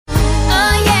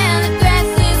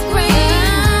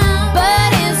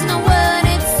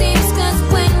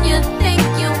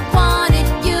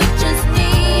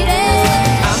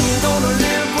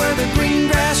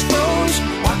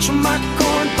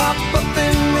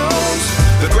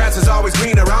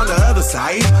green around the other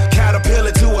side.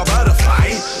 Caterpillar to a butterfly.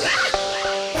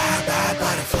 Bye, bye,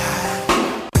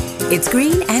 butterfly. It's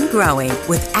Green and Growing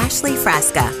with Ashley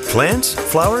Frasca. Plants,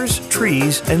 flowers,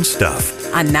 trees, and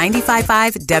stuff. On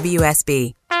 95.5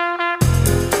 WSB.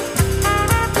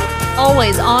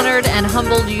 Always honored and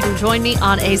humbled you can join me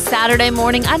on a Saturday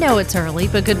morning. I know it's early,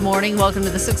 but good morning. Welcome to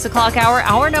the 6 o'clock hour,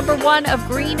 hour number 1 of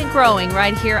Green and Growing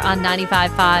right here on 95.5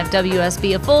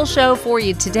 WSB. A full show for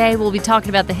you today. We'll be talking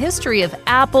about the history of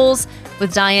apples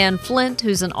with Diane Flynt,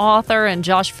 who's an author, and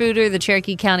Josh Footer, the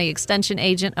Cherokee County Extension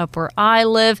agent up where I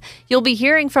live. You'll be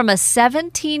hearing from a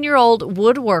 17-year-old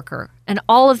woodworker and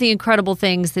all of the incredible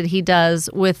things that he does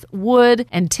with wood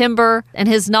and timber, and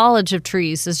his knowledge of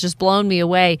trees has just blown me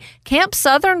away. Camp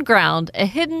Southern Ground, a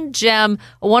hidden gem,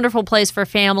 a wonderful place for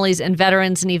families and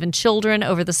veterans and even children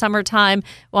over the summertime.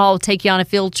 Well, I'll take you on a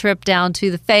field trip down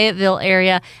to the Fayetteville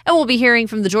area, and we'll be hearing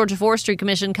from the Georgia Forestry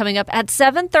Commission coming up at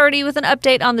 7:30 with an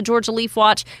update on the Georgia Leaf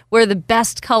Watch, where the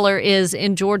best color is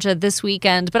in Georgia this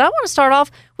weekend. But I want to start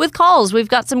off with calls. We've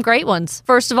got some great ones.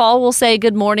 First of all, we'll say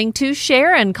good morning to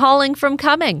Sharon calling from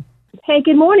Cumming. Hey,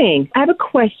 good morning. I have a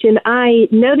question. I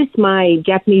noticed my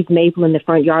Japanese maple in the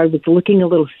front yard was looking a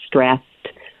little stressed.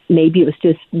 Maybe it was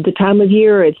just the time of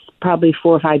year. It's probably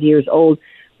 4 or 5 years old.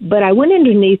 But I went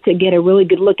underneath to get a really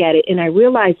good look at it, and I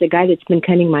realized the guy that's been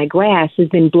cutting my grass has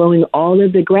been blowing all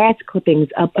of the grass clippings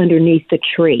up underneath the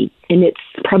tree. And it's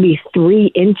probably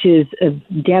 3 inches of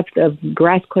depth of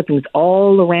grass clippings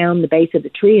all around the base of the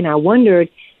tree. And I wondered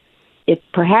if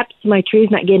perhaps my tree's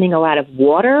not getting a lot of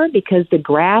water because the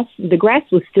grass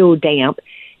was still damp.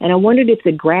 And I wondered if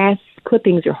the grass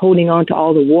clippings are holding on to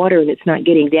all the water and it's not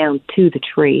getting down to the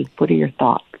tree. What are your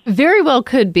thoughts? Very well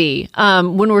could be.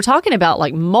 When we're talking about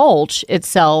like mulch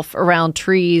itself around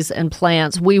trees and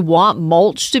plants, we want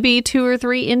mulch to be 2 or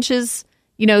 3 inches,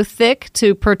 thick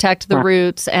to protect the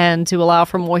roots and to allow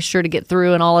for moisture to get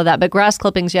through and all of that. But grass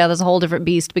clippings, that's a whole different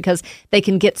beast because they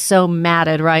can get so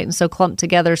matted, right, and so clumped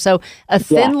together. So a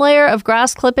thin layer of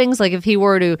grass clippings, like if he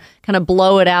were to kind of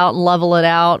blow it out and level it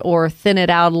out or thin it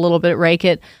out a little bit, rake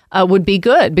it, would be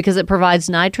good because it provides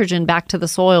nitrogen back to the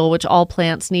soil, which all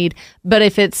plants need. But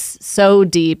if it's so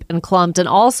deep and clumped, and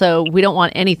also we don't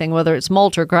want anything, whether it's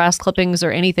mulch or grass clippings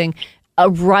or anything,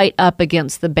 right up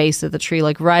against the base of the tree,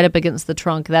 like right up against the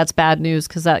trunk. That's bad news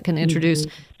because that can introduce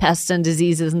pests and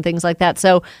diseases and things like that.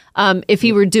 So if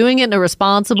he were doing it in a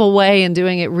responsible way and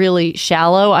doing it really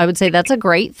shallow, I would say that's a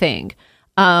great thing.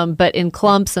 But in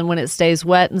clumps and when it stays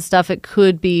wet and stuff, it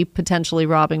could be potentially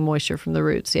robbing moisture from the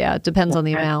roots. Yeah, it depends on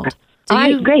the amount. All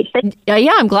right, great.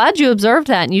 Yeah, I'm glad you observed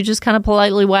that. And you just kind of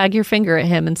politely wag your finger at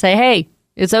him and say, hey,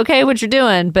 it's okay what you're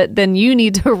doing, but then you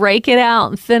need to rake it out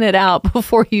and thin it out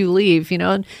before you leave,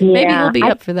 and maybe he'll be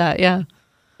up for that. Yeah.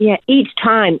 Yeah. Each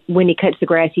time when he cuts the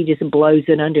grass, he just blows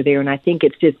it under there. And I think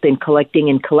it's just been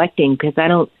collecting because I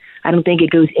don't think it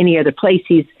goes any other place.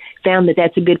 He's found that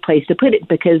that's a good place to put it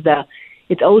because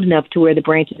it's old enough to where the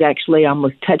branches actually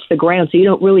almost touch the ground, so you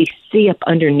don't really see up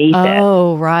underneath it.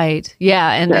 Oh, right.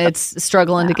 Yeah, and it's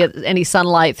struggling to get any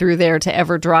sunlight through there to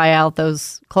ever dry out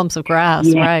those clumps of grass,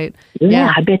 right?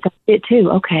 Yeah, I bet that's it too.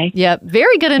 Okay. Yeah,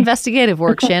 very good investigative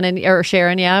work,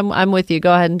 Sharon. Yeah, I'm with you.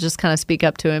 Go ahead and just kind of speak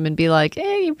up to him and be like,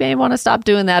 hey, you may want to stop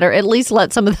doing that, or at least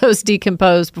let some of those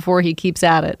decompose before he keeps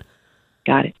at it.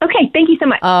 Got it. Okay. Thank you so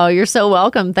much. Oh, you're so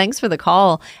welcome. Thanks for the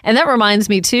call. And that reminds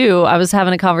me, too, I was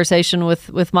having a conversation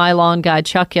with my lawn guy,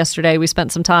 Chuck, yesterday. We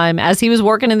spent some time as he was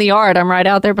working in the yard. I'm right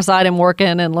out there beside him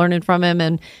working and learning from him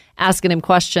and asking him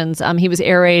questions. He was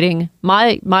aerating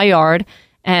my yard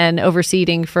and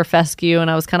overseeding for fescue, and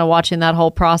I was kind of watching that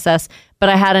whole process. But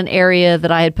I had an area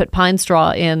that I had put pine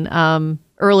straw in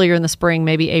earlier in the spring,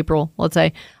 maybe April, let's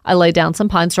say. I laid down some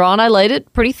pine straw and I laid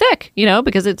it pretty thick,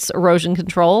 because it's erosion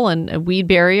control and a weed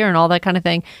barrier and all that kind of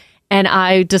thing. And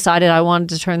I decided I wanted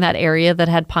to turn that area that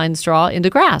had pine straw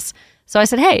into grass. So I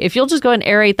said, hey, if you'll just go and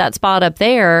aerate that spot up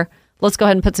there, let's go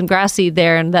ahead and put some grass seed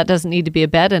there, and that doesn't need to be a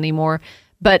bed anymore.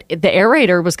 But the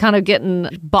aerator was kind of getting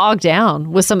bogged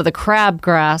down with some of the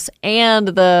crabgrass and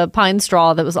the pine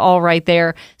straw that was all right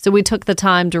there. So we took the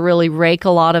time to really rake a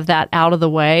lot of that out of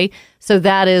the way. So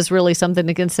that is really something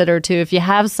to consider too. If you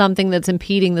have something that's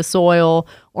impeding the soil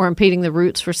or impeding the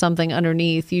roots for something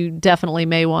underneath, you definitely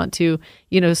may want to,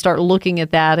 start looking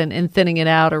at that and thinning it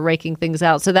out or raking things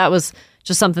out. So that was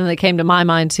just something that came to my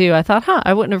mind too. I thought,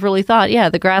 I wouldn't have really thought,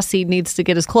 the grass seed needs to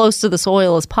get as close to the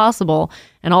soil as possible.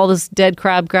 And all this dead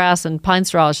crabgrass and pine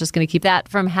straw is just going to keep that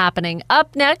from happening.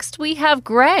 Up next, we have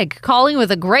Greg calling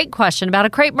with a great question about a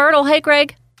crepe myrtle. Hey,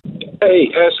 Greg.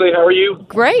 Hey, Ashley, how are you?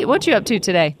 Great. What you up to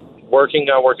today? Working.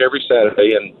 I work every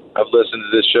Saturday, and I've listened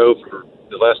to this show for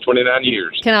the last 29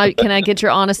 years. Can I get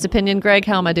your honest opinion, Greg?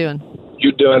 How am I doing?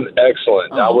 You're doing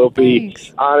excellent. I will thanks.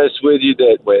 be honest with you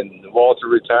that when Walter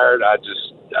retired, I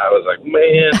was like,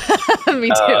 man. Me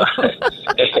too.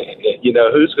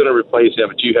 Who's going to replace him?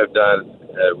 But you have done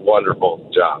a wonderful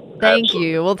job. Thank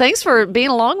Absolutely. you. Well, thanks for being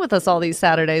along with us all these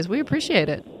Saturdays. We appreciate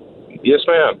it. Yes,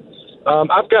 ma'am.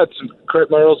 I've got some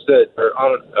crepe myrtles that are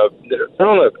on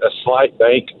a slight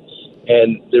bank,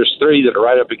 and there's 3 that are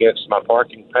right up against my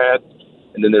parking pad,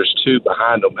 and then there's 2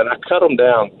 behind them. And I cut them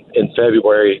down in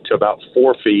February to about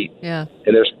 4 feet. Yeah.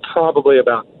 And there's probably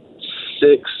about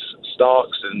 6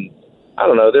 stalks, and I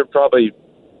don't know, they're probably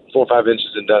 4 or 5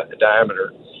 inches in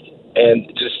diameter. And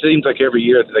it just seems like every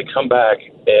year that they come back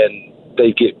and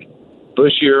they get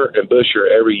bushier and bushier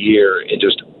every year and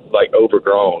just like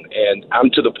overgrown. And I'm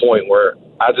to the point where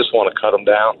I just want to cut them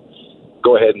down.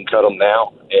 Go ahead and cut them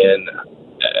now. And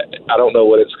I don't know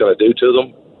what it's going to do to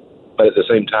them. But at the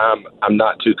same time, I'm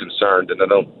not too concerned. And I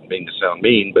don't mean to sound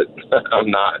mean, but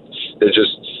I'm not.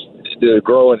 They're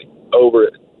growing over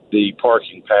the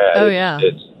parking pad. Oh, yeah.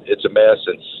 It's a mess.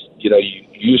 And, you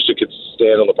used to could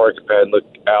stand on the parking pad and look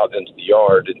out into the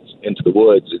yard and into the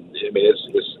woods. And I mean,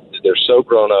 they're so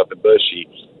grown up and bushy,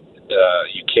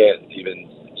 you can't even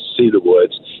see the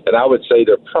woods. And I would say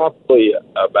they're probably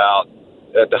about,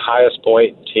 at the highest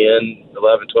point, 10,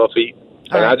 11, 12 feet.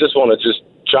 And I just want to just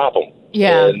chop them.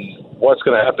 Yeah. And what's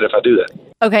going to happen if I do that?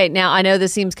 Okay, now I know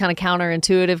this seems kind of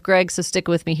counterintuitive, Greg, so stick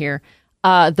with me here.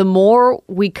 The more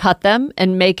we cut them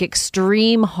and make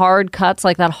extreme hard cuts,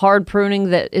 like that hard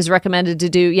pruning that is recommended to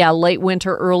do, late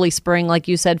winter, early spring, like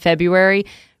you said, February.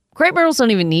 Crepe myrtles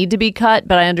don't even need to be cut,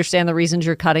 but I understand the reasons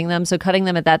you're cutting them. So cutting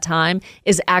them at that time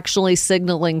is actually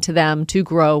signaling to them to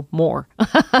grow more.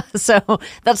 So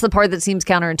that's the part that seems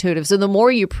counterintuitive. So the more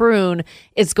you prune,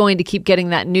 it's going to keep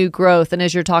getting that new growth. And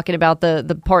as you're talking about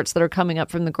the parts that are coming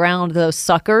up from the ground, those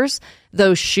suckers,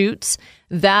 those shoots,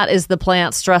 that is the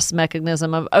plant stress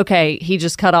mechanism of, okay, he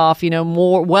just cut off,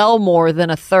 more than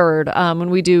a third. When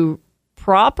we do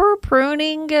proper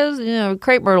pruning,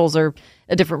 crepe myrtles are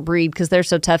a different breed because they're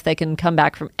so tough they can come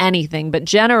back from anything. But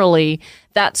generally,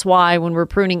 that's why when we're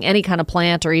pruning any kind of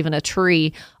plant or even a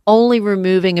tree, only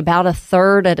removing about a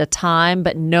third at a time,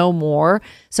 but no more.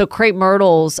 So crepe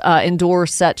myrtles endure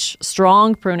such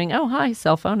strong pruning. Oh, hi,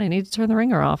 cell phone. I need to turn the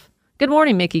ringer off. Good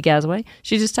morning, Mickey Gasway.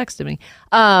 She just texted me.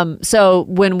 So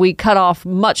when we cut off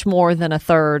much more than a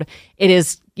third, it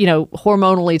is,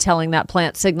 hormonally telling that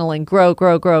plant, signaling grow,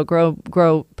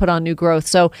 put on new growth.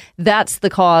 So that's the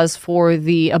cause for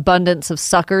the abundance of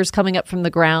suckers coming up from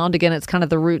the ground. Again, it's kind of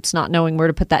the roots not knowing where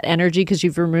to put that energy because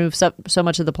you've removed so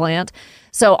much of the plant.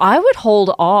 So I would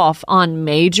hold off on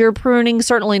major pruning,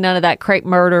 certainly none of that crepe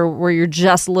myrtle where you're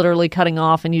just literally cutting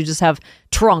off and you just have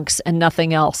trunks and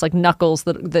nothing else, like knuckles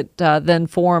that then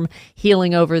form,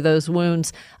 healing over those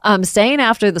wounds. Staying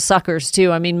after the suckers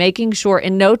too. I mean, making sure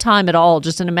in no time at all,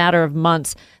 just in a matter of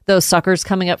months, those suckers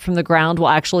coming up from the ground will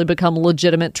actually become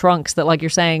legitimate trunks that, like you're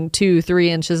saying, 2-3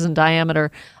 inches in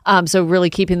diameter. So really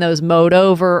keeping those mowed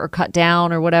over or cut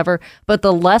down or whatever. But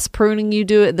the less pruning you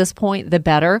do at this point, the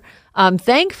better.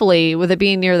 Thankfully, with it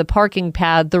being near the parking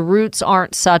pad, the roots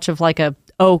aren't such of like a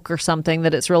oak or something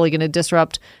that it's really going to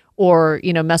disrupt or,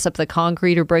 mess up the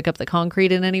concrete or break up the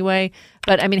concrete in any way.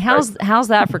 But I mean, how's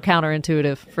that for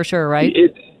counterintuitive? For sure, right?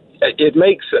 It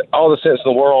makes all the sense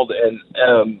in the world.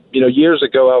 And, years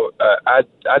ago,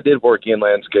 I did work in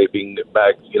landscaping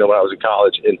back, when I was in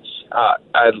college. And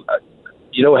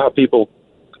how people,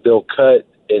 they'll cut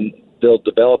and they'll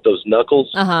develop those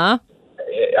knuckles. Uh-huh.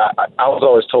 I was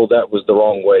always told that was the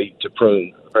wrong way to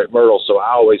prune crepe myrtle. So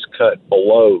I always cut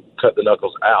the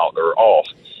knuckles out or off.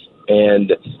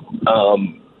 And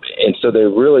so they're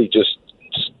really just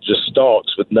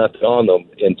stalks with nothing on them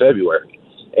in February.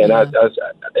 And yeah.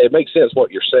 It makes sense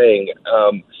what you're saying.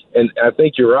 And I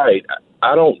think you're right.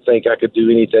 I don't think I could do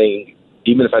anything,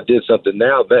 even if I did something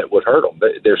now, that would hurt them.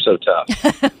 They're so tough.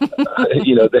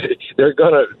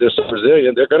 They're so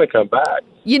resilient. They're going to come back.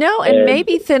 And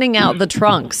maybe thinning out the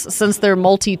trunks since they're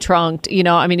multi-trunked.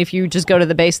 If you just go to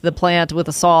the base of the plant with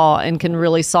a saw and can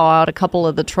really saw out a couple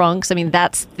of the trunks,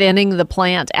 that's thinning the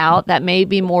plant out. That may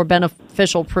be more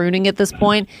beneficial pruning at this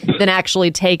point than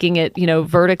actually taking it,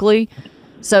 vertically.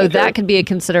 So that could be a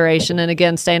consideration. And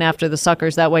again, staying after the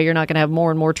suckers. That way you're not going to have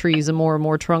more and more trees and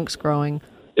more trunks growing.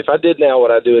 If I did now what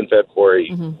I do in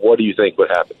February, what do you think would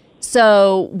happen?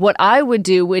 So what I would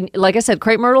do like I said,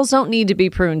 crepe myrtles don't need to be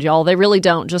pruned, y'all. They really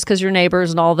don't. Just because your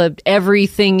neighbors and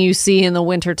everything you see in the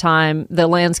wintertime, the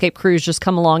landscape crews just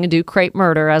come along and do crepe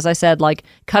murder. As I said, like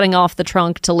cutting off the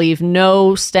trunk to leave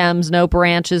no stems, no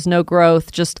branches, no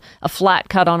growth, just a flat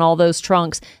cut on all those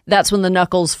trunks. That's when the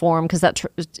knuckles form because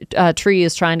that tree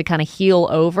is trying to kind of heal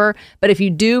over. But if you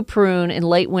do prune in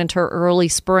late winter, early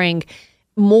spring,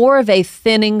 more of a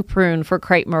thinning prune for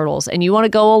crepe myrtles. And you want to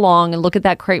go along and look at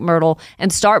that crepe myrtle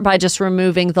and start by just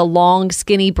removing the long,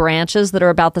 skinny branches that are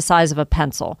about the size of a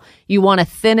pencil. You want to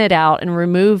thin it out and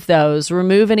remove those.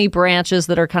 Remove any branches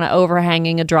that are kind of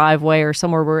overhanging a driveway or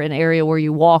somewhere where an area where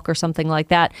you walk or something like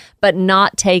that, but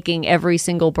not taking every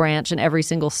single branch and every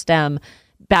single stem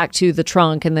back to the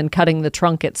trunk and then cutting the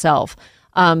trunk itself.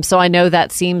 So I know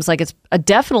that seems like it's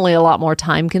definitely a lot more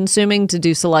time consuming to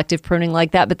do selective pruning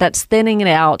like that, but that's thinning it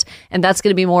out. And that's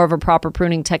going to be more of a proper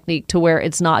pruning technique to where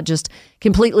it's not just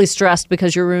completely stressed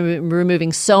because you're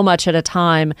removing so much at a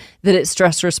time that its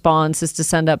stress response is to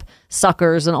send up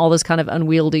suckers and all this kind of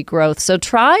unwieldy growth. So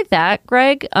try that,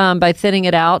 Greg, by thinning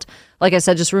it out. Like I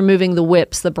said, just removing the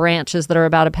whips, the branches that are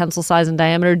about a pencil size in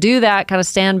diameter. Do that, kind of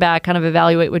stand back, kind of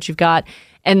evaluate what you've got.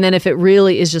 And then if it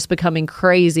really is just becoming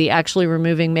crazy, actually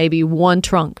removing maybe one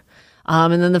trunk.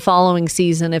 And then the following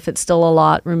season, if it's still a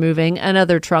lot, removing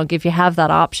another trunk. If you have that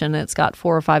option, it's got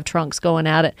 4 or 5 trunks going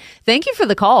at it. Thank you for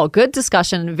the call. Good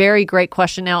discussion. Very great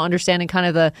question. Now understanding kind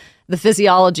of the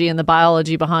physiology and the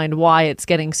biology behind why it's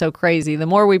getting so crazy. The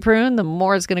more we prune, the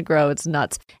more it's going to grow. It's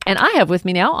nuts. And I have with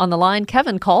me now on the line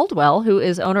Kevin Caldwell, who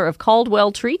is owner of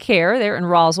Caldwell Tree Care there in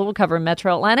Roswell, covering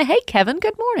Metro Atlanta. Hey, Kevin,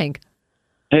 good morning.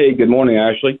 Hey, good morning,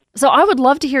 Ashley. So I would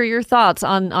love to hear your thoughts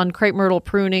on crepe myrtle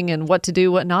pruning and what to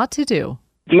do, what not to do.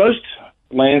 Most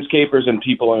landscapers and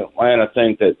people in Atlanta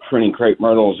think that pruning crepe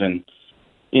myrtles in,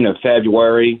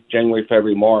 January,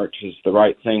 February, March is the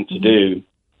right thing to do.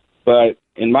 But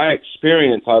in my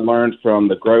experience, I learned from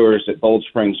the growers at Bold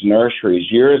Springs Nurseries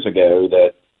years ago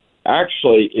that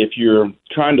actually if you're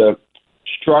trying to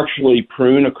structurally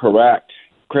prune or correct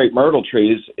crepe myrtle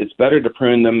trees, it's better to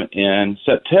prune them in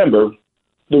September.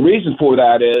 The reason for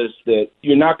that is that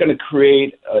you're not going to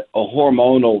create a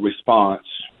hormonal response,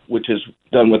 which is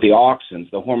done with the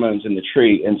auxins, the hormones in the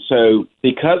tree. And so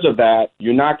because of that,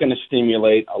 you're not going to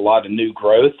stimulate a lot of new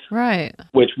growth, right?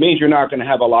 Which means you're not going to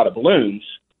have a lot of blooms.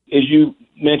 As you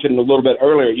mentioned a little bit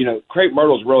earlier, crepe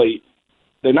myrtles really,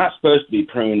 they're not supposed to be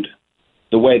pruned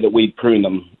the way that we prune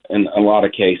them in a lot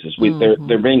of cases.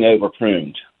 They're being over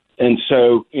pruned. And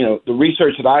so, the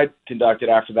research that I conducted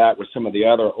after that with some of the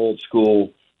other old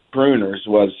school pruners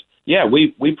was,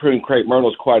 we prune crepe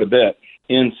myrtles quite a bit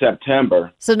in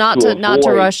September. So not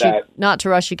to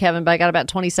rush you, Kevin, but I got about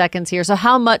 20 seconds here. So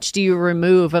how much do you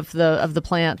remove of the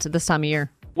plant this time of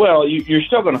year? Well, you're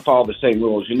still going to follow the same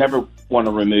rules. You never want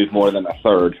to remove more than a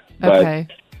third. Okay.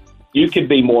 But you could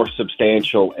be more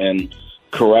substantial in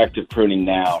corrective pruning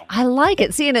now. I like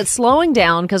it. See, and it's slowing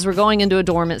down because we're going into a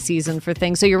dormant season for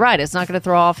things. So you're right. It's not going to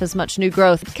throw off as much new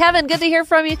growth. Kevin, good to hear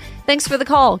from you. Thanks for the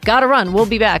call. Gotta run. We'll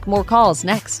be back. More calls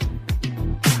next.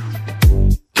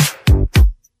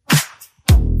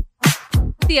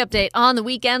 The update on the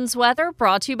weekend's weather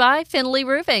brought to you by Finley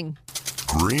Roofing.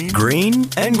 Green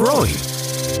and growing.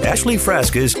 Ashley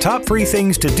Frasca's top 3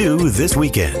 things to do this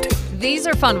weekend. These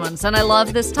are fun ones, and I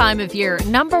love this time of year.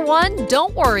 Number 1,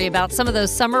 don't worry about some of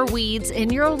those summer weeds in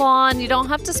your lawn. You don't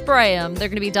have to spray them. They're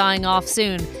going to be dying off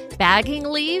soon. Bagging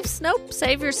leaves? Nope.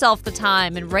 Save yourself the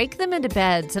time and rake them into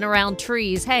beds and around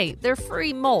trees. Hey, they're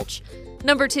free mulch.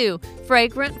 Number 2,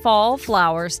 fragrant fall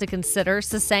flowers to consider: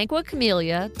 Sasanqua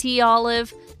camellia, tea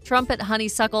olive, trumpet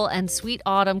honeysuckle, and sweet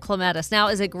autumn clematis. Now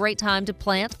is a great time to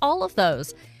plant all of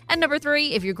those. And number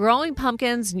 3, if you're growing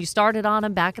pumpkins and you started on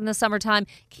them back in the summertime,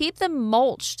 keep them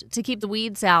mulched to keep the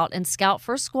weeds out and scout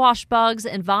for squash bugs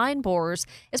and vine borers.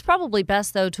 It's probably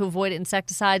best, though, to avoid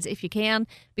insecticides if you can,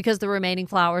 because the remaining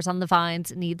flowers on the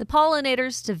vines need the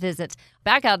pollinators to visit.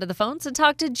 Back out to the phones and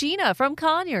talk to Gina from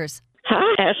Conyers.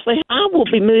 Hi, Ashley. I will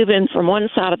be moving from one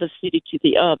side of the city to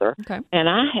the other. Okay. And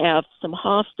I have some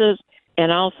hostas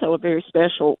and also a very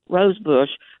special rose bush.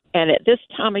 And at this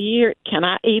time of year, can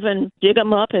I even dig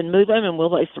them up and move them, and will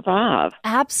they survive?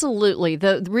 Absolutely.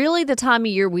 The time of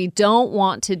year we don't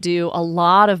want to do a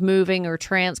lot of moving or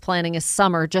transplanting is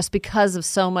summer, just because of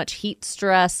so much heat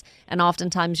stress and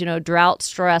oftentimes, drought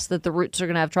stress that the roots are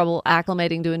going to have trouble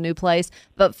acclimating to a new place.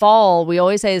 But fall, we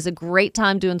always say, is a great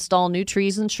time to install new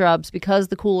trees and shrubs because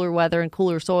the cooler weather and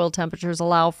cooler soil temperatures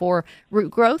allow for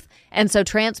root growth. And so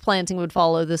transplanting would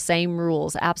follow the same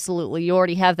rules. Absolutely. You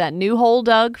already have that new hole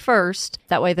dug first.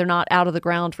 That way they're not out of the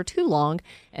ground for too long.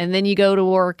 And then you go to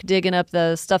work digging up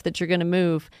the stuff that you're going to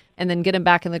move. and then get them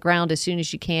back in the ground as soon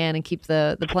as you can and keep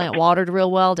the plant watered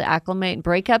real well to acclimate and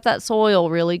break up that soil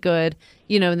really good,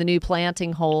 in the new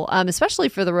planting hole, especially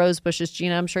for the rose bushes.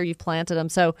 Gina, I'm sure you've planted them.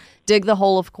 So dig the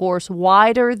hole, of course,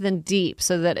 wider than deep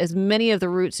so that as many of the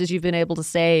roots as you've been able to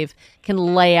save can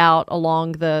lay out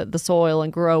along the soil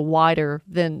and grow wider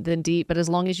than deep. But as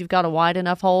long as you've got a wide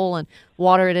enough hole and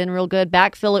water it in real good,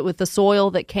 backfill it with the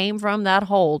soil that came from that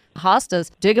hole.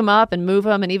 Hostas, dig them up and move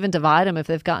them and even divide them if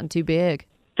they've gotten too big.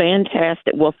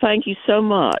 Fantastic. Well, thank you so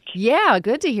much. Yeah,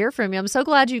 good to hear from you. I'm so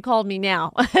glad you called me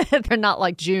now. They're not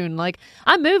like June. Like,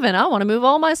 I'm moving. I want to move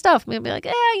all my stuff. Maybe like,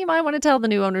 you might want to tell the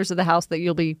new owners of the house that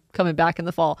you'll be coming back in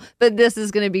the fall. But this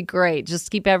is going to be great. Just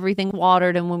keep everything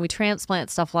watered. And when we transplant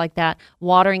stuff like that,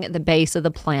 watering at the base of the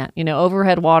plant.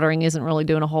 Overhead watering isn't really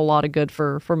doing a whole lot of good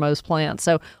for most plants.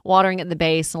 So watering at the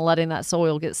base and letting that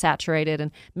soil get saturated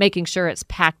and making sure it's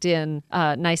packed in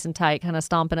nice and tight, kind of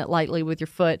stomping it lightly with your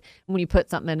foot when you put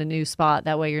something in a new spot.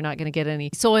 That way you're not going to get any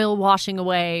soil washing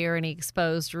away or any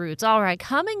exposed roots. All right,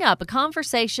 coming up, a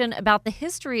conversation about the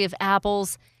history of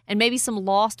apples and maybe some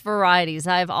lost varieties.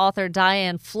 I have author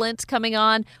Diane Flynt coming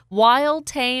on. Wild,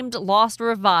 Tamed, Lost,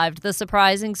 Revived, the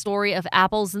surprising story of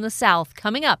apples in the South,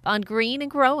 coming up on Green and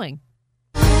Growing.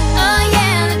 Oh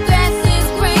yeah, the grass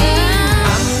is green.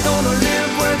 I'm gonna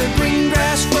live where the green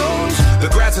grass grows. The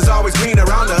grass is always greener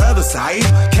on the other side.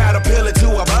 Caterpillar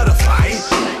to a butterfly.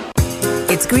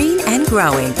 It's Green and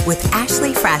Growing with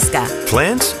Ashley Frasca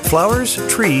Plants, flowers,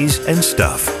 trees, and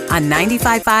stuff. on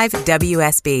 95.5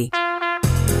 WSB.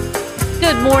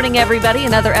 Good morning, everybody.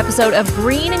 Another episode of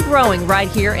Green and Growing right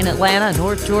here in Atlanta,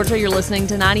 North Georgia. You're listening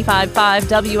to 95.5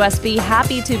 WSB.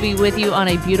 Happy to be with you on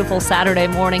a beautiful Saturday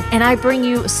morning. And I bring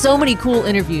you so many cool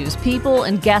interviews, people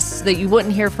and guests that you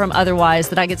wouldn't hear from otherwise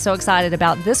that I get so excited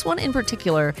about. This one in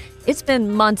particular, it's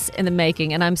been months in the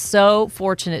making, and I'm so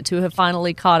fortunate to have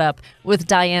finally caught up with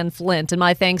Diane Flynt. And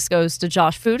my thanks goes to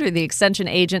Josh Footer, the extension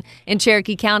agent in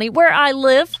Cherokee County, where I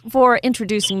live, for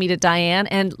introducing me to Diane.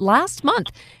 And last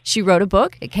month, she wrote a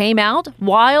book. It came out,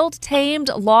 Wild, Tamed,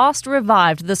 Lost,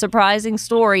 Revived, the surprising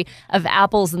story of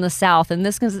apples in the South. And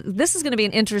this is going to be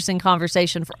an interesting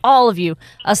conversation for all of you,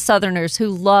 us Southerners who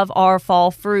love our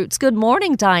fall fruits. Good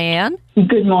morning, Diane.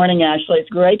 Good morning, Ashley. It's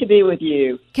great to be with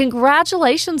you.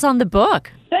 Congratulations on the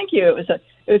book. Thank you. It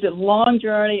was a long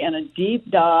journey and a deep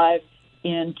dive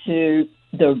into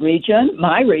the region,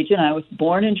 my region. I was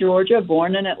born in Georgia,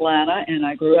 born in Atlanta, and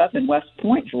I grew up in West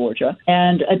Point, Georgia,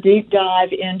 and a deep dive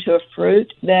into a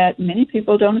fruit that many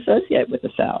people don't associate with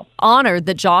the South. Honored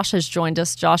that Josh has joined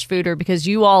us, Josh Footer, because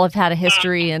you all have had a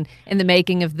history in the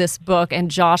making of this book,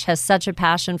 and Josh has such a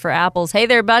passion for apples. Hey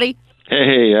there, buddy.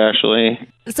 Hey, Ashley.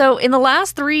 So in the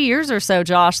last 3 years or so,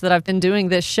 Josh, that I've been doing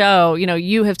this show,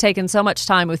 you have taken so much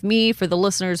time with me for the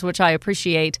listeners, which I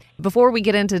appreciate. Before we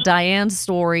get into Diane's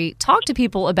story, talk to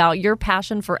people about your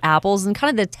passion for apples and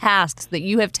kind of the tasks that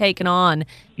you have taken on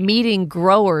meeting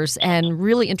growers and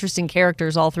really interesting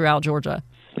characters all throughout Georgia.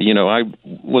 I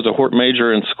was a hort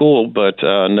major in school, but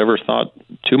never thought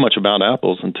too much about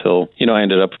apples until, I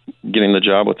ended up getting the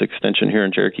job with Extension here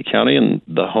in Cherokee County. And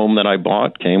the home that I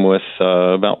bought came with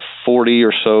about 40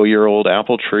 or so year old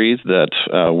apple trees that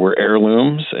were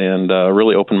heirlooms, and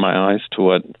really opened my eyes to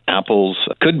what apples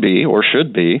could be or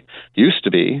should be, used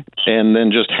to be. And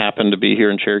then just happened to be here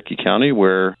in Cherokee County,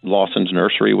 where Lawson's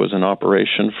Nursery was in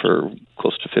operation for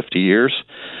close to 50 years.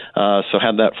 So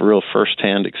had that for real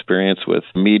firsthand experience with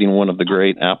meeting one of the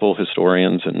great apple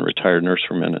historians and retired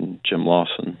nurseryman, and Jim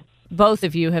Lawson. Both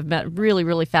of you have met really,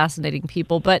 really fascinating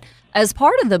people. But as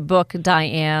part of the book,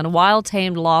 Diane, Wild,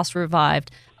 Tamed, Lost,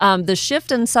 Revived, the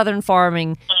shift in Southern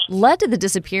farming led to the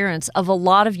disappearance of a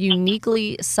lot of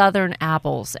uniquely Southern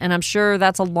apples. And I'm sure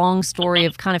that's a long story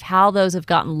of kind of how those have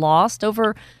gotten lost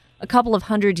over a couple of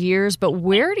 100 years. But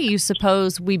where do you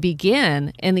suppose we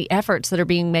begin in the efforts that are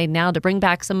being made now to bring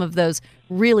back some of those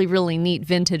really, really neat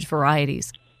vintage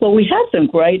varieties? Well, we have some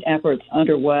great efforts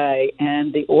underway,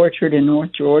 and the orchard in North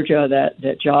Georgia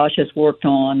that Josh has worked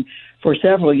on for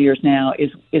several years now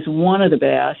is one of the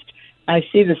best. I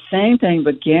see the same thing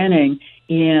beginning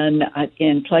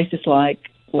in places like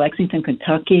Lexington,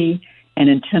 Kentucky, and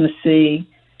in Tennessee.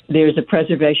 There's a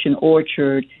preservation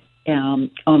orchard on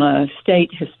a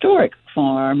state historic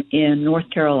farm in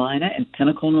North Carolina, in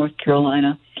Pinnacle, North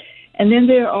Carolina. And then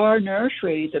there are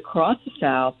nurseries across the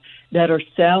South that are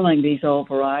selling these old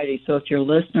varieties. So if your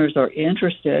listeners are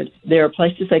interested, there are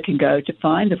places they can go to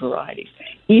find the varieties.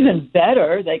 Even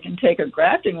better, they can take a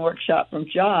grafting workshop from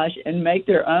Josh and make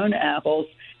their own apples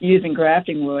using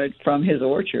grafting wood from his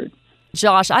orchard.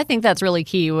 Josh, I think that's really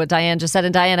key, what Diane just said.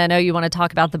 And Diane, I know you want to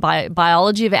talk about the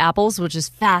biology of apples, which is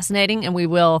fascinating, and we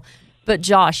will. But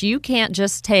Josh, you can't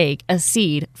just take a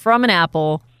seed from an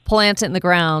apple, plant it in the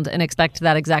ground, and expect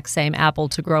that exact same apple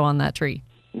to grow on that tree.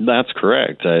 That's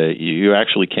correct. You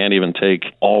actually can't even take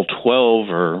all 12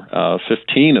 or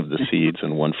 15 of the seeds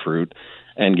in one fruit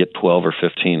and get 12 or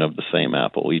 15 of the same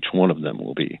apple. Each one of them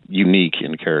will be unique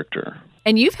in character.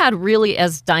 And you've had really,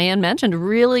 as Diane mentioned,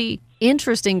 really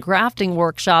interesting grafting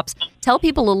workshops. Tell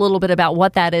people a little bit about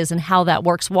what that is and how that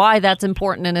works, why that's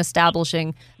important in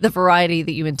establishing the variety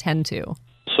that you intend to.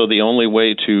 So the only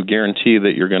way to guarantee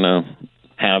that you're going to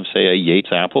have, say, a Yates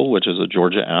apple, which is a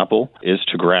Georgia apple, is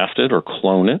to graft it or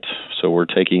clone it. So we're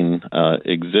taking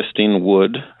existing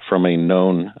wood from a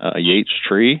known Yates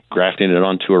tree, grafting it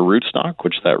onto a rootstock,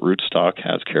 which that rootstock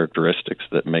has characteristics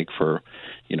that make for,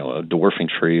 a dwarfing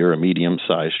tree or a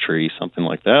medium-sized tree, something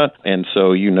like that. And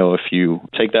so, if you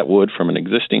take that wood from an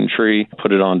existing tree,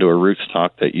 put it onto a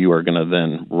rootstock, that you are going to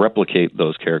then replicate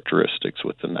those characteristics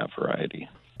within that variety.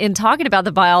 In talking about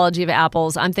the biology of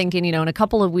apples, I'm thinking, in a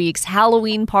couple of weeks,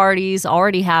 Halloween parties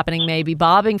already happening, maybe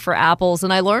bobbing for apples.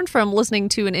 And I learned from listening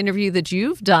to an interview that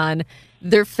you've done,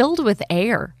 they're filled with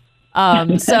air.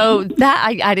 So that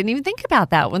I didn't even think about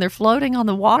that when they're floating on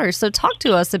the water. So talk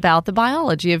to us about the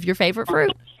biology of your favorite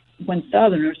fruit. When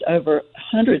Southerners over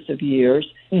hundreds of years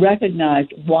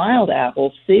recognized wild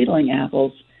apples, seedling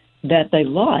apples that they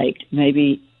liked,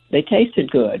 maybe they tasted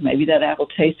good. Maybe that apple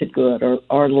tasted good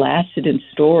or lasted in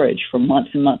storage for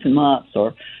months and months and months,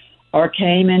 or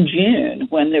came in June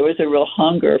when there was a real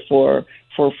hunger for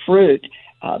fruit.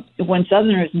 When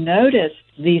Southerners noticed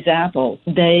these apples,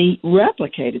 they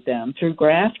replicated them through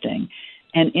grafting.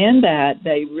 And in that,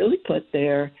 they really put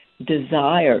their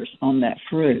desires on that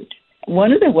fruit.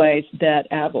 One of the ways that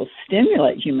apples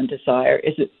stimulate human desire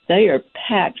is that they are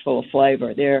packed full of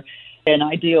flavor. They're an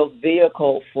ideal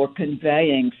vehicle for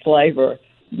conveying flavor.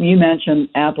 You mentioned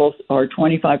apples are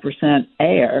 25%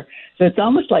 air, so it's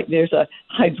almost like there's a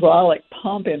hydraulic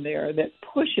pump in there that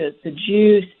pushes the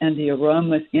juice and the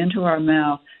aromas into our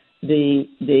mouth.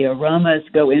 The aromas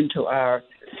go into our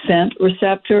scent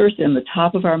receptors in the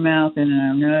top of our mouth and in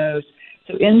our nose.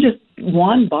 So in just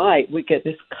one bite, we get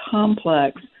this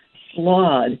complex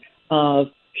flood of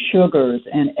sugars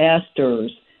and esters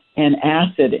and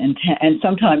acid and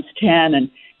sometimes tannin.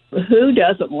 Who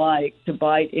doesn't like to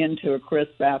bite into a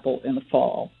crisp apple in the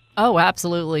fall? Oh,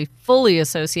 absolutely. Fully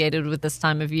associated with this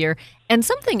time of year. And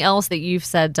something else that you've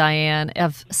said, Diane,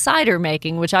 of cider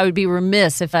making, which I would be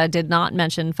remiss if I did not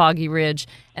mention Foggy Ridge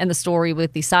and the story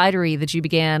with the cidery that you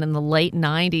began in the late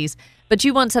 90s. But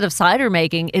you once said of cider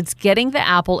making, it's getting the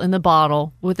apple in the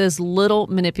bottle with as little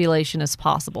manipulation as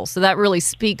possible. So that really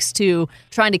speaks to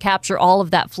trying to capture all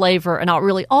of that flavor and not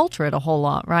really alter it a whole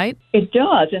lot, right? It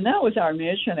does. And that was our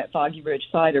mission at Foggy Ridge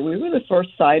Cider. We were the first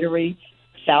cidery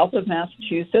south of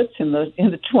Massachusetts in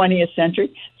the 20th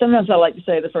century. Sometimes I like to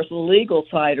say the first legal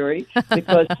cidery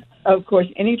because, of course,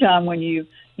 anytime when you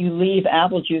leave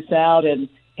apple juice out in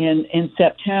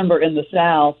September in the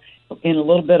South, in a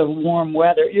little bit of warm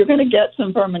weather, you're going to get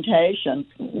some fermentation.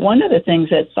 One of the things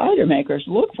that cider makers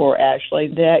look for, actually,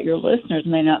 that your listeners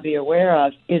may not be aware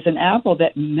of, is an apple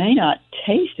that may not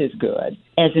taste as good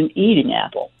as an eating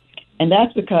apple. And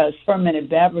that's because fermented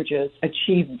beverages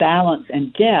achieve balance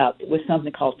and depth with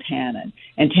something called tannin.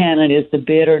 And tannin is the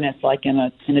bitterness like in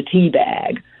a tea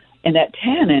bag. And that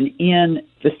tannin in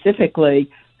specifically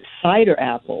cider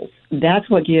apples, that's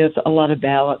what gives a lot of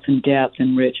balance and depth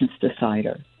and richness to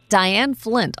cider. Diane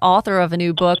Flynt, author of a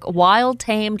new book, Wild,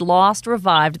 Tamed, Lost,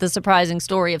 Revived, The Surprising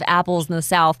Story of Apples in the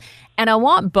South. And I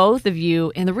want both of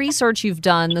you, in the research you've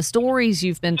done, the stories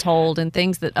you've been told, and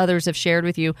things that others have shared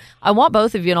with you, I want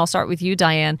both of you, and I'll start with you,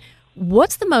 Diane.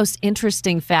 What's the most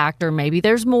interesting fact, or maybe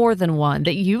there's more than one,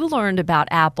 that you learned about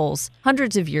apples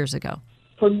hundreds of years ago?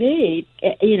 For me,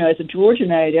 as a Georgia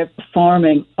native,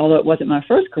 farming, although it wasn't my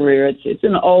first career, it's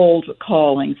an old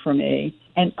calling for me.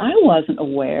 And I wasn't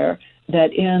aware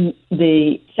that in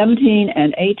the 17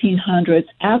 and 1800s,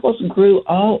 apples grew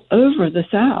all over the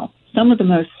South. Some of the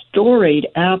most storied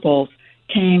apples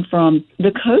came from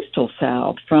the coastal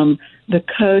South, from the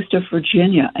coast of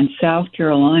Virginia and South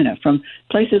Carolina, from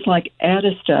places like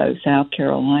Edisto, South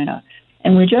Carolina.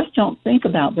 And we just don't think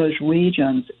about those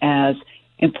regions as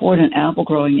important apple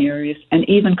growing areas and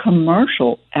even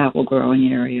commercial apple growing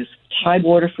areas.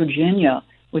 Tidewater, Virginia,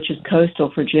 which is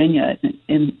coastal Virginia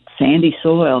in sandy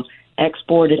soil,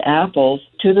 exported apples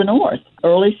to the north,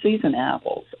 early season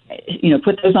apples,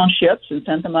 put those on ships and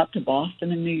sent them up to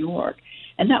Boston and New York.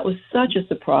 And that was such a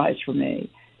surprise for me.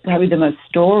 Probably the most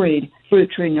storied fruit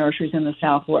tree nurseries in the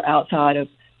South were outside of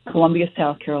Columbia,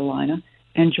 South Carolina,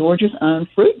 and Georgia's own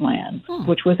Fruitland,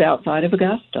 which was outside of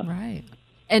Augusta. Right.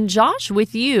 And Josh,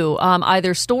 with you,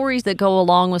 either stories that go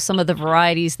along with some of the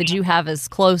varieties that you have as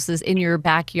close as in your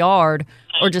backyard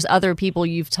or just other people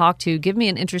you've talked to, give me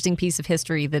an interesting piece of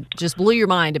history that just blew your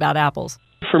mind about apples.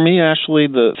 For me, Ashley,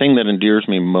 the thing that endears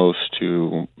me most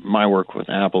to my work with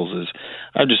apples is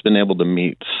I've just been able to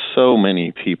meet so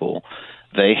many people.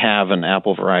 They have an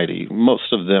apple variety.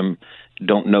 Most of them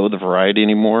don't know the variety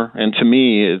anymore. And to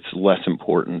me, it's less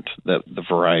important that the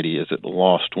variety, is it a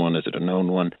lost one, is it a known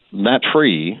one? That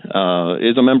tree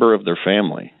is a member of their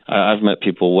family. I've met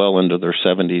people well into their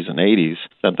 70s and 80s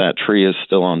that tree is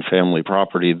still on family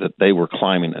property that they were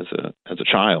climbing as a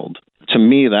child. To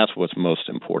me, that's what's most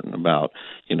important about,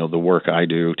 the work I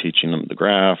do, teaching them the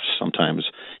grafts, sometimes,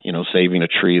 saving a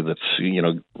tree that's,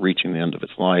 reaching the end of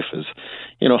its life is,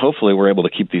 hopefully we're able to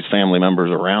keep these family members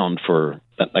around for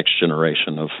that next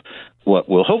generation of what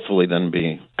will hopefully then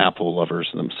be apple lovers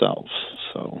themselves.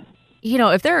 So,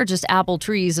 if there are just apple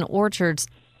trees and orchards,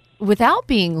 without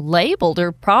being labeled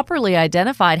or properly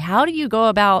identified, how do you go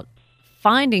about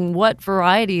finding what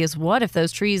variety is what if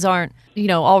those trees aren't,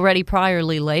 already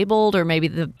priorly labeled, or maybe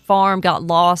the farm got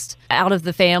lost out of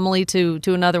the family to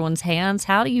another one's hands?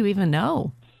 How do you even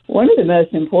know? One of the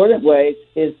most important ways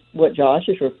is what Josh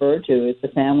has referred to as the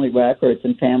family records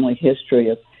and family history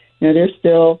of, there's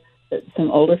still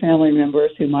some older family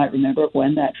members who might remember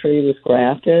when that tree was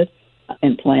grafted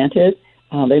and planted.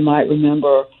 They might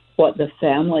remember what the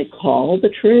family called the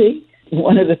tree.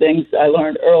 One of the things I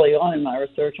learned early on in my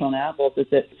research on apples is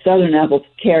that southern apples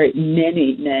carry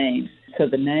many names. So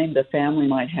the name the family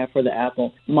might have for the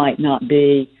apple might not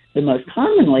be the most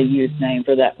commonly used name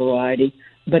for that variety,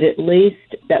 but at least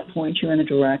that points you in a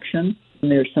direction.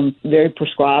 And there's some very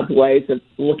prescribed ways of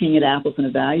looking at apples and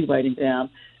evaluating them.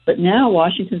 But now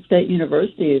Washington State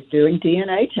University is doing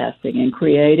DNA testing and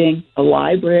creating a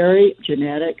library of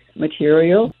genetic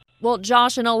material. Well,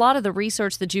 Josh, in a lot of the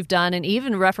research that you've done, and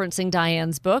even referencing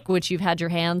Diane's book, which you've had your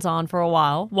hands on for a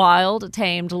while, Wild,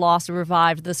 Tamed, Lost, and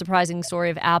Revived, The Surprising Story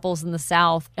of Apples in the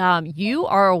South, you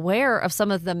are aware of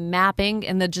some of the mapping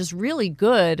and the just really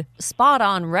good,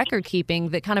 spot-on record keeping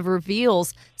that kind of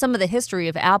reveals some of the history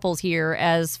of apples here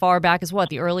as far back as,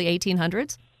 the early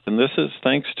 1800s? And this is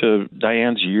thanks to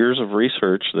Diane's years of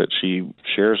research that she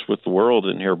shares with the world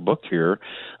in her book here.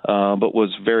 But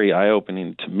was very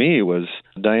eye-opening to me was,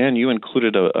 Diane, you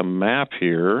included a map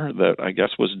here that I guess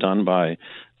was done by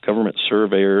government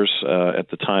surveyors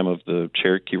at the time of the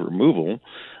Cherokee removal.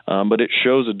 But it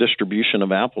shows a distribution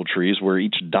of apple trees where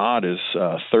each dot is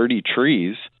 30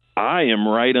 trees. I am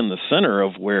right in the center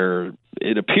of where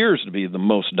it appears to be the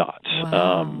most dots.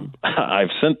 Wow. I've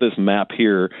sent this map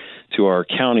here to our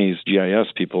county's GIS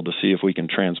people to see if we can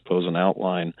transpose an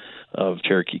outline of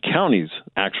Cherokee County's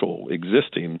actual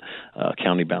existing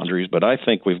county boundaries. But I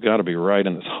think we've got to be right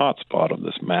in this hot spot of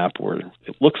this map where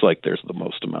it looks like there's the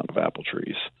most amount of apple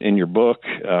trees. In your book,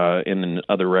 in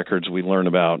other records, we learn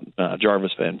about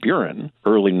Jarvis Van Buren,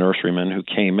 early nurseryman who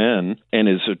came in and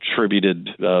is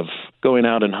attributed of going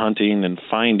out and hunting and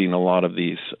finding a lot of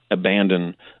these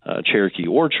abandoned Cherokee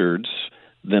orchards,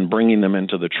 then bringing them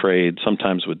into the trade,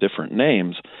 sometimes with different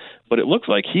names. But it looks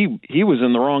like he was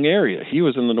in the wrong area. He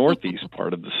was in the northeast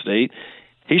part of the state.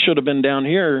 He should have been down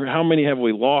here. How many have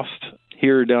we lost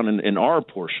here down in our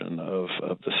portion of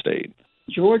the state?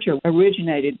 Georgia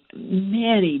originated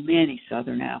many, many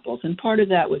southern apples, and part of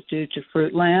that was due to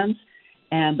Fruitlands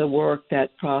and the work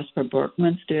that Prosper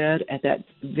Berkmans did at that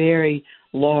very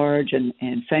large and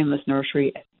famous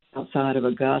nursery outside of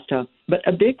Augusta. But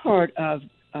a big part of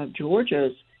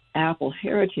Georgia's apple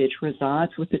heritage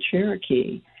resides with the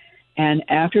Cherokee. And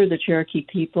after the Cherokee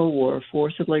people were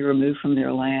forcibly removed from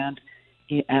their land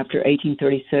after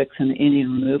 1836 and the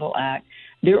Indian Removal Act,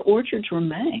 their orchards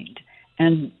remained.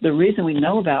 And the reason we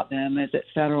know about them is that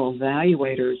federal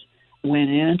evaluators went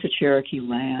into Cherokee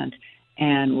land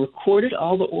and recorded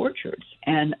all the orchards.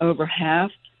 And over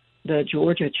half the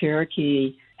Georgia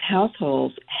Cherokee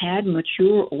households had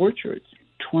mature orchards,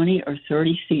 20 or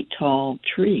 30 feet tall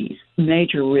trees.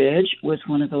 Major Ridge was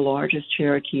one of the largest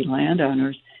Cherokee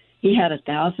landowners. He had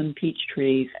 1,000 peach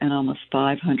trees and almost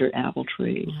 500 apple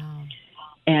trees. Wow.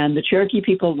 And the Cherokee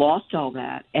people lost all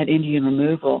that at Indian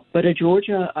removal. But a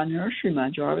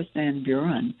nurseryman, Jarvis Van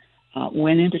Buren,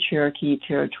 went into Cherokee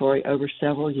territory over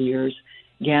several years,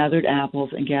 gathered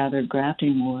apples and gathered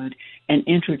grafting wood, and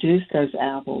introduced those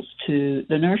apples to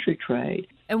the nursery trade.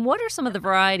 And what are some of the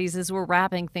varieties, as we're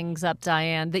wrapping things up,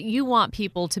 Diane, that you want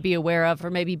people to be aware of or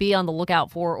maybe be on the lookout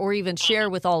for, or even share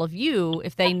with all of you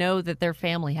if they know that their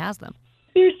family has them?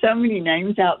 There's so many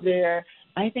names out there.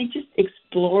 I think just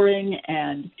exploring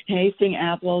and tasting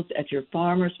apples at your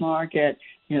farmer's market,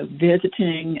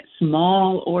 visiting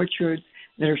small orchards,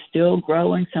 that are still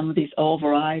growing some of these old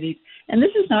varieties. And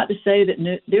this is not to say that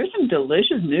there's some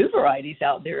delicious new varieties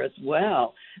out there as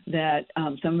well that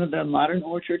some of the modern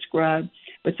orchards grow.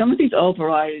 But some of these old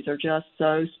varieties are just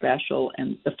so special,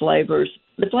 and the flavors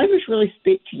really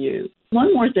speak to you.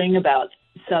 One more thing about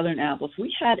southern apples.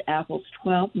 We had apples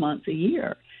 12 months a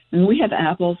year. And we have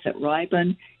apples that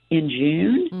ripen in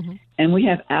June, and we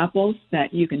have apples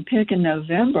that you can pick in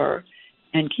November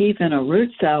and keep in a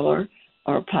root cellar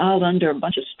or piled under a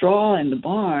bunch of straw in the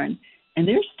barn, and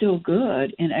they're still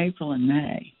good in April and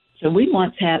May. So we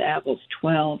once had apples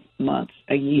 12 months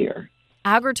a year.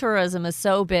 Agritourism is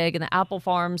so big, and the apple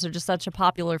farms are just such a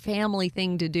popular family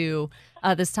thing to do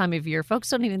this time of year. Folks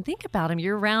don't even think about them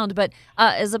year-round. But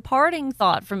as a parting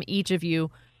thought from each of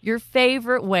you, your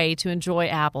favorite way to enjoy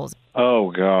apples?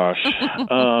 Oh, gosh.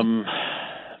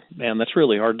 Man, that's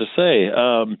really hard to say.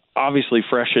 Obviously,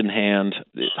 fresh in hand,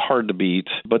 it's hard to beat.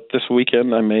 But this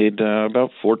weekend, I made about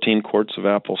 14 quarts of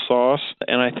applesauce.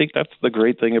 And I think that's the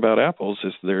great thing about apples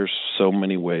is there's so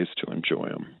many ways to enjoy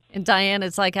them. And Diane,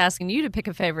 it's like asking you to pick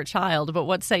a favorite child, but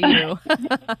what say you?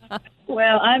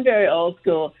 Well, I'm very old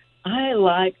school. I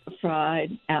like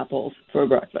fried apples for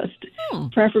breakfast,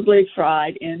 preferably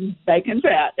fried in bacon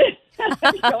fat.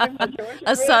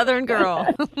 A Southern girl.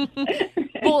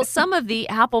 Well, some of the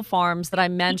apple farms that I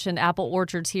mentioned, apple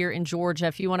orchards here in Georgia,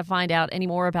 if you want to find out any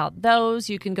more about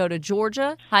those, you can go to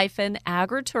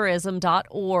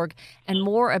georgia-agritourism.org, and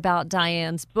more about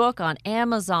Diane's book on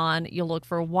Amazon. You'll look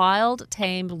for Wild,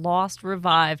 Tamed, Lost,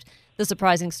 Revived: The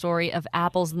Surprising Story of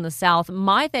Apples in the South.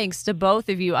 My thanks to both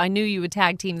of you. I knew you would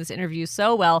tag team this interview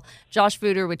so well. Josh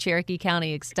Footer with Cherokee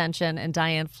County Extension and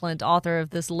Diane Flynt, author of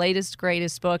this latest,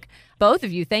 greatest book. Both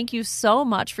of you, thank you so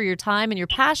much for your time and your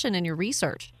passion and your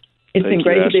research. It's been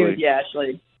great to be with you,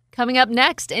 Ashley. Coming up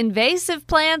next, invasive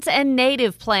plants and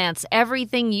native plants,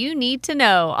 everything you need to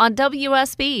know on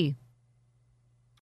WSB.